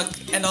on the book,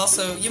 and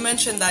also you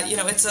mentioned that, you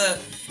know, it's a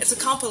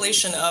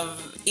compilation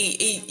of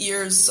eight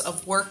years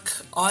of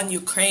work on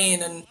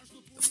Ukraine and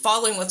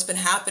following what's been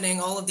happening,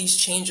 all of these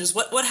changes.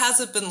 What has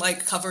it been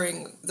like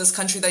covering this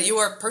country that you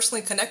are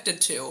personally connected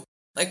to?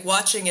 Like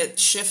watching it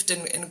shift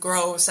and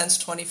grow since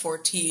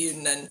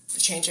 2014 and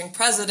changing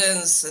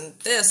presidents and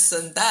this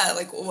and that.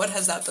 Like, what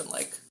has that been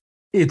like?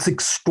 It's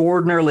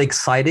extraordinarily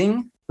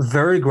exciting,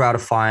 very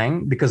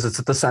gratifying, because it's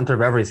at the center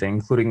of everything,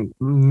 including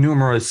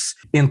numerous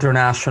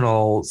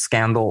international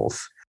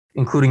scandals,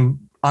 including,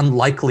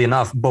 unlikely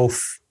enough,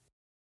 both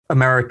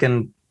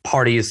American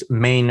parties'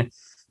 main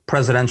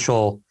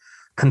presidential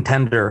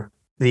contender,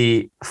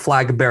 the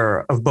flag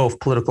bearer of both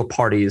political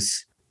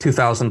parties'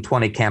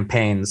 2020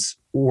 campaigns,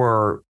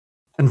 were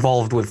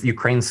involved with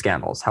Ukraine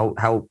scandals.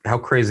 How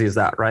crazy is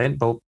that, right?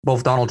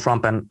 Both Donald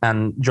Trump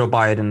and Joe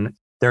Biden,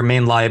 their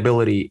main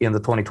liability in the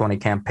 2020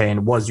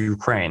 campaign was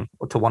Ukraine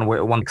to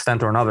one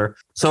extent or another.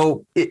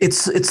 So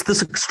it's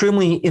this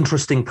extremely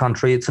interesting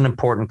country. It's an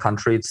important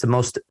country. It's the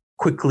most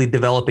quickly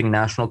developing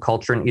national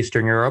culture in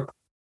Eastern Europe.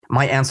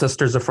 My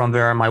ancestors are from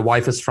there. My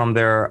wife is from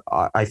there.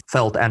 I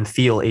felt and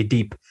feel a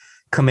deep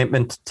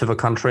commitment to the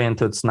country and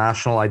to its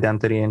national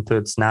identity and to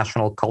its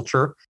national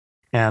culture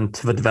and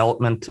to the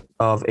development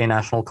of a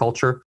national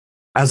culture.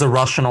 As a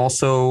Russian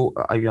also,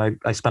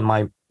 I spent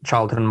my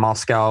childhood in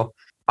Moscow.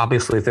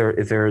 Obviously,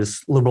 if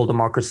there's liberal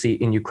democracy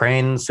in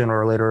Ukraine, sooner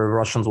or later,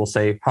 Russians will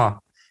say,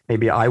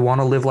 maybe I want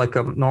to live like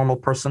a normal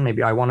person.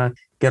 Maybe I want to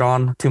get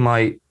on to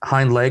my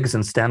hind legs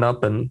and stand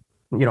up and,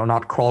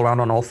 not crawl around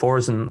on all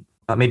fours. And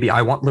maybe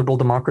I want liberal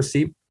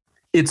democracy.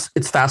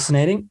 It's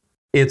fascinating.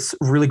 It's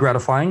really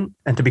gratifying,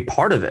 and to be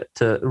part of it,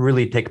 to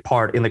really take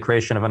part in the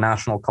creation of a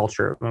national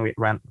culture. When we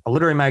ran a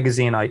literary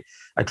magazine, I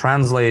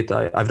translate,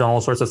 I've done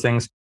all sorts of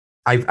things.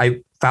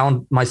 I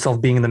found myself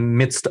being in the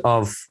midst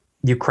of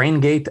Ukraine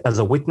Gate as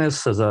a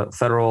witness, as a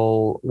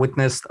federal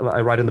witness.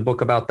 I write in the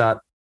book about that.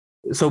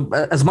 So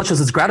as much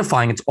as it's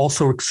gratifying, it's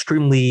also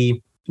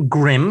extremely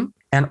grim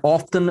and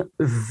often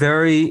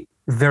very,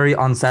 very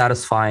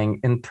unsatisfying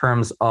in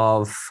terms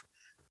of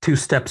 2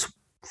 steps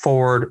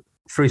forward,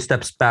 3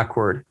 steps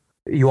backward.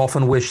 You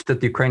often wish that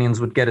the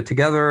Ukrainians would get it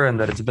together and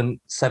that it's been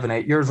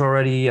 7-8 years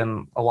already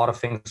and a lot of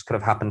things could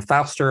have happened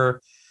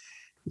faster.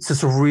 It's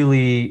just a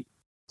really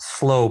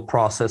slow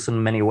process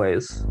in many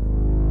ways.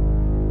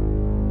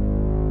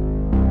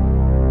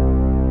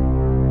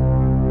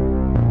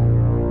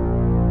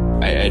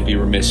 I'd be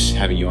remiss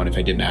having you on if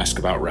I didn't ask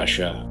about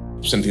Russia.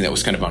 Something that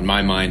was kind of on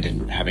my mind,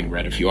 and having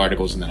read a few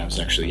articles and then I was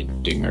actually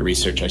doing my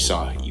research, I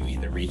saw you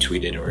either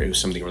retweeted or it was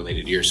something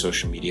related to your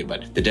social media,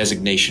 but the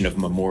designation of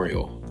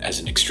Memorial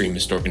as an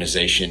extremist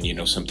organization,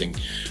 something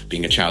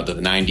being a child of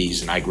the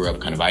 90s, and I grew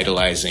up kind of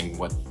idolizing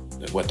what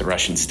the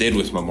Russians did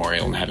with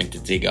Memorial and having to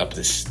dig up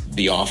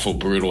the awful,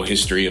 brutal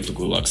history of the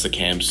gulags, the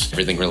camps,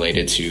 everything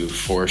related to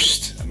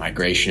forced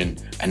migration.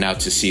 And now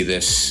to see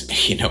this,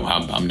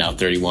 I'm now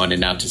 31,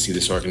 and now to see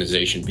this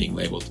organization being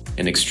labeled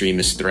an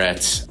extremist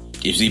threat,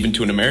 even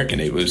to an American,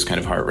 it was kind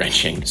of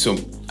heart-wrenching. So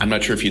I'm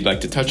not sure if you'd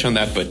like to touch on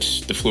that, but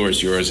the floor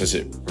is yours as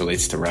it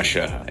relates to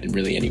Russia in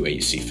really any way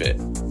you see fit.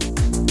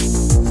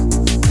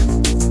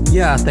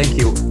 Yeah, thank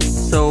you.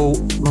 So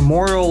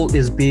Memorial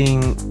is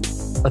being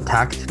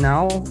attacked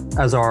now,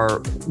 as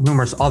are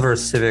numerous other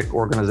civic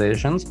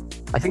organizations.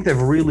 I think they've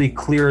really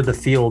cleared the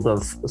field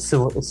of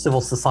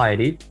civil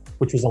society,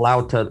 which was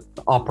allowed to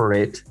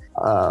operate.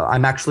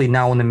 I'm actually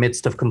now in the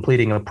midst of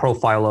completing a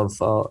profile of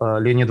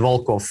Leonid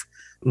Volkov,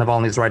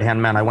 Navalny's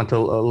right-hand man. I went to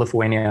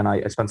Lithuania and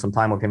I spent some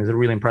time with him. He's a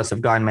really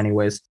impressive guy in many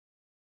ways.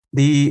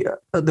 The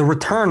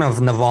return of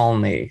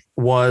Navalny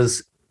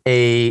was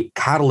a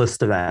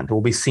catalyst event. It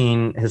will be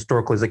seen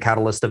historically as a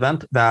catalyst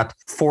event that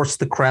forced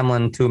the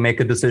Kremlin to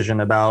make a decision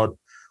about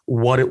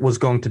what it was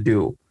going to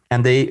do.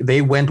 And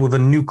they went with a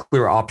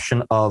nuclear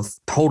option of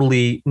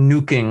totally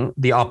nuking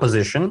the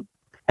opposition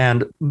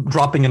and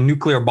dropping a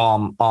nuclear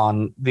bomb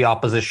on the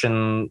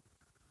opposition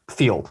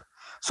field.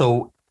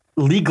 So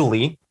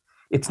legally,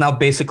 it's now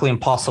basically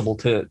impossible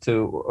to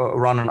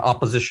run an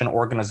opposition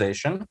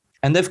organization.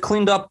 And they've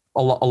cleaned up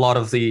a lot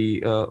of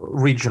the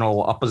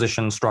regional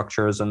opposition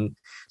structures and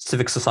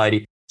civic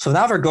society. So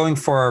now they're going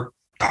for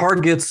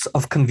targets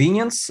of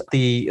convenience.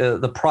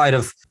 The Pride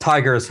of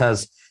Tigers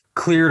has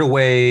cleared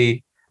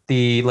away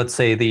the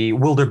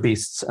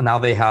wildebeests, and now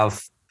they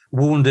have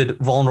wounded,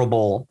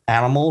 vulnerable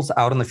animals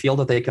out in the field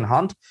that they can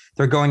hunt.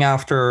 They're going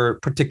after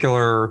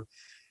particular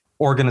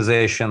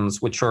organizations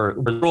which are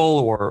liberal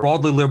or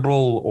broadly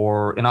liberal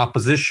or in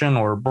opposition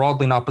or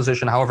broadly in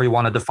opposition, however you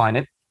want to define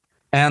it.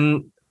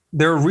 And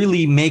they're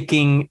really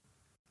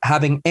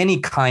having any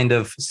kind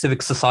of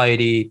civic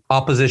society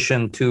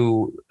opposition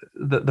to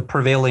the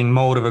prevailing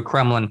mode of a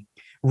Kremlin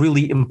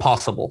really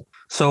impossible.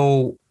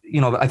 So,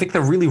 I think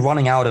they're really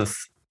running out of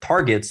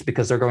targets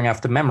because they're going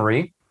after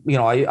memory.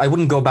 I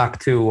wouldn't go back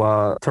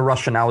to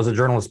Russia now as a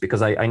journalist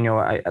because I know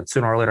I'd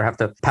sooner or later have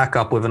to pack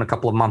up within a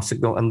couple of months to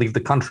go and leave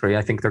the country.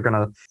 I think they're going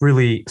to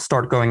really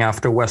start going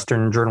after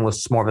Western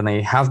journalists more than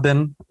they have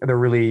been. They're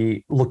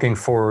really looking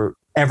for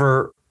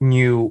ever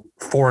new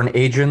foreign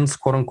agents,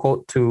 quote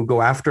unquote, to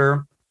go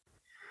after.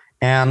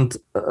 And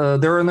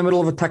they're in the middle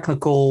of a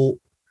technical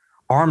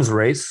arms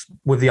race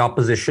with the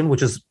opposition,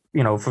 which is,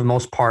 for the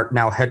most part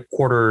now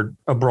headquartered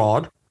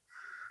abroad,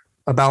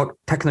 about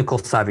technical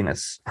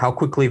savviness, how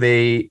quickly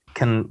they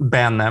can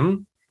ban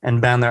them and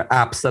ban their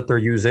apps that they're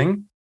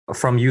using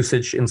from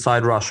usage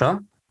inside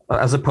Russia,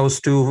 as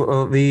opposed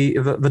to the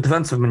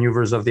defensive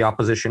maneuvers of the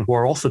opposition, who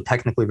are also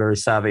technically very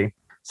savvy.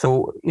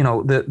 So,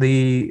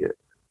 the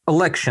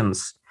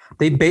elections,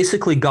 they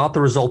basically got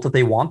the result that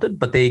they wanted,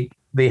 but they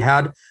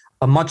had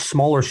a much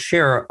smaller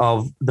share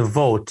of the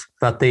vote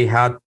that they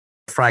had to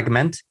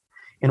fragment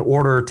in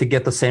order to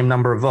get the same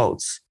number of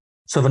votes.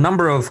 So the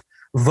number of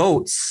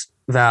votes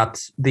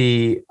that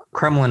the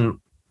Kremlin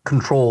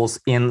controls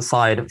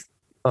inside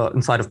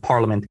of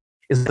parliament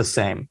is the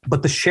same,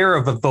 but the share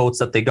of the votes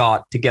that they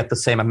got to get the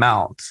same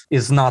amount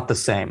is not the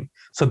same.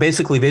 So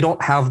basically, they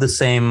don't have the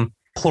same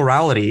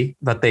plurality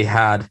that they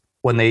had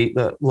when they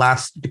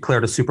last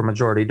declared a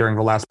supermajority during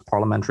the last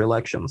parliamentary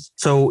elections.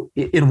 So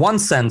in one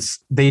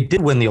sense, they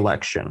did win the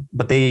election,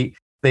 but they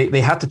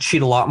had to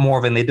cheat a lot more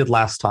than they did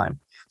last time.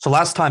 So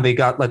last time they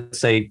got, let's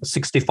say,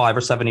 65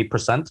 or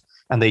 70%,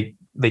 and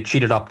they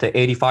cheated up to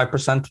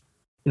 85%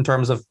 in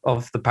terms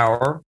of the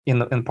power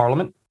in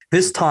parliament.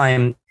 This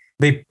time,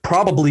 they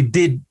probably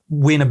did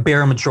win a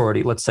bare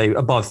majority, let's say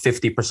above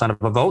 50% of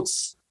the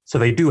votes. So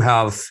they do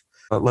have,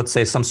 let's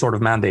say, some sort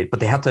of mandate, but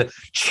they had to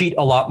cheat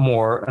a lot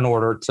more in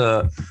order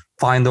to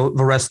find the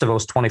rest of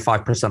those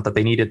 25% that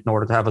they needed in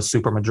order to have a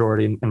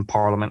supermajority in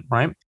parliament,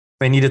 right?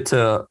 They needed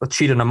to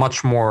cheat in a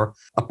much more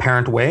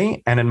apparent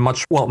way and in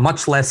much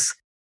less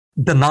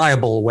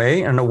deniable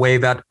way, in a way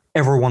that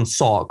everyone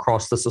saw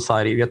across the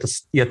society. You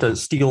had to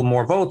steal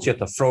more votes. You had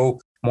to throw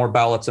more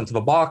ballots into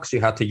the box.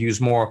 You had to use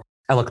more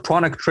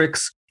electronic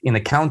tricks in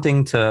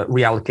accounting to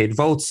reallocate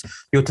votes.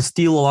 You had to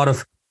steal a lot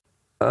of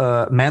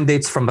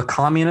mandates from the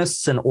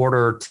communists in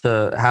order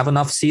to have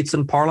enough seats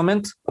in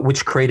parliament,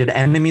 which created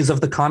enemies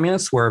of the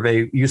communists, where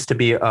they used to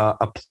be a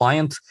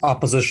pliant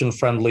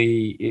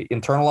opposition-friendly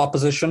internal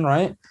opposition,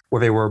 right? Where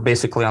they were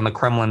basically on the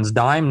Kremlin's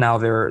dime. Now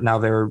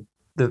they're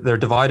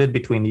divided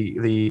between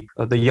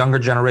the younger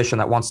generation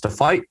that wants to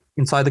fight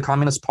inside the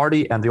Communist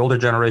Party and the older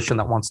generation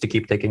that wants to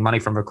keep taking money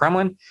from the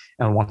Kremlin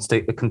and wants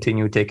to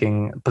continue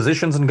taking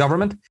positions in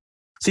government.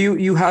 So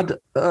you had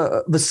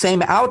the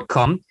same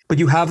outcome, but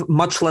you have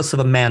much less of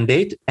a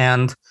mandate.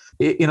 And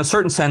in a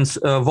certain sense,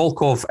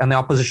 Volkov and the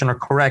opposition are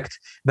correct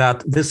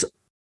that this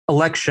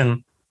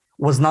election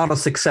was not a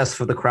success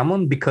for the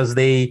Kremlin because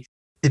they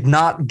did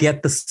not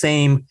get the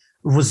same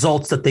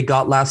results that they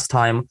got last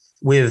time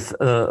with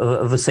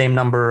the same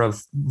number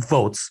of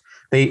votes.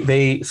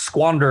 They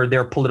squandered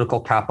their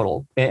political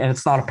capital, and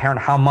it's not apparent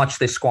how much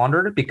they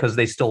squandered it because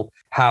they still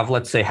have,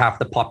 let's say, half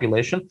the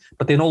population,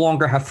 but they no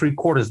longer have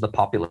 3/4 of the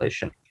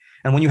population.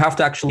 And when you have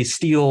to actually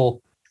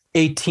steal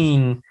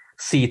 18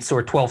 seats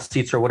or 12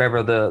 seats or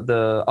whatever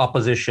the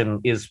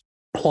opposition is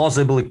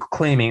plausibly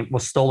claiming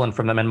was stolen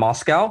from them in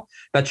Moscow,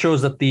 that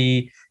shows that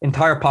the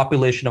entire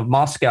population of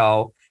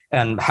Moscow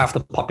and half the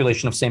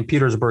population of St.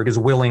 Petersburg is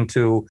willing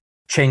to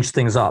change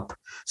things up.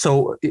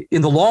 So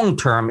in the long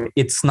term,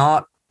 it's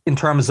not, in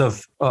terms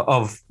of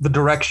the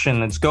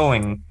direction it's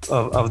going,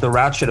 of the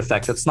ratchet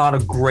effect, it's not a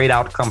great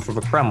outcome for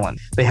the Kremlin.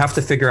 They have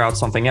to figure out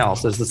something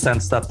else. There's the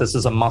sense that this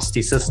is a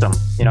musty system,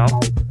 you know?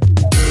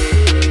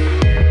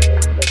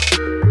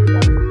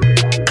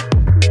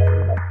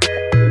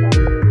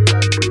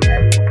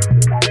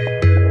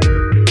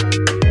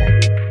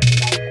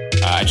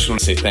 I just want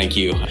to say thank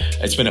you.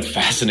 It's been a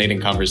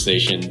fascinating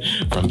conversation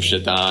from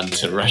Shaitan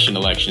to Russian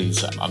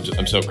elections.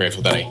 I'm so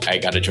grateful that I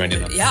got to join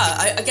in on. Yeah,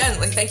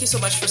 thank you so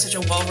much for such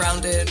a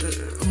well-rounded,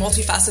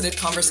 multifaceted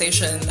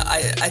conversation.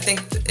 I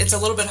think it's a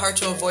little bit hard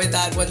to avoid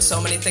that when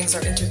so many things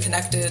are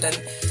interconnected and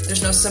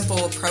there's no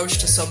simple approach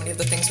to so many of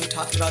the things we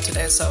talked about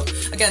today. So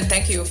again,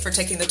 thank you for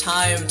taking the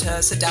time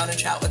to sit down and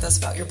chat with us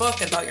about your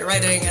book and about your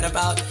writing and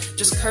about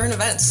just current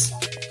events.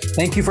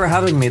 Thank you for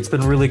having me. It's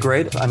been really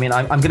great. I mean,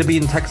 I'm going to be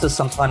in Texas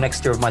sometime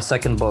next year with my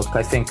second book.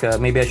 I think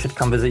maybe I should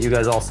come visit you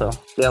guys also.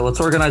 Yeah,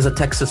 let's organize a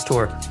Texas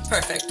tour.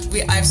 Perfect.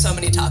 I have so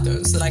many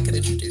tacos that I could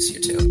introduce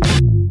you to.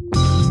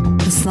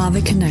 The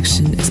Slavic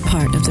Connection is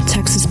part of the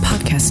Texas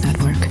Podcast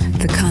Network,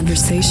 the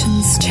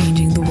conversations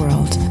changing the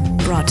world.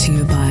 Brought to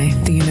you by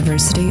the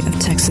University of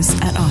Texas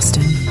at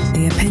Austin.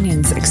 The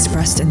opinions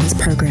expressed in this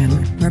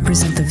program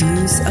represent the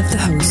views of the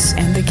hosts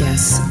and the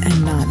guests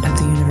and not of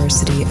the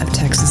University of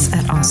Texas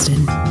at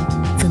Austin.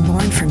 For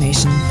more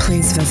information,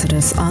 please visit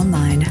us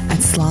online at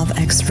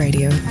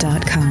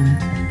slavxradio.com.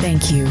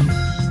 Thank you.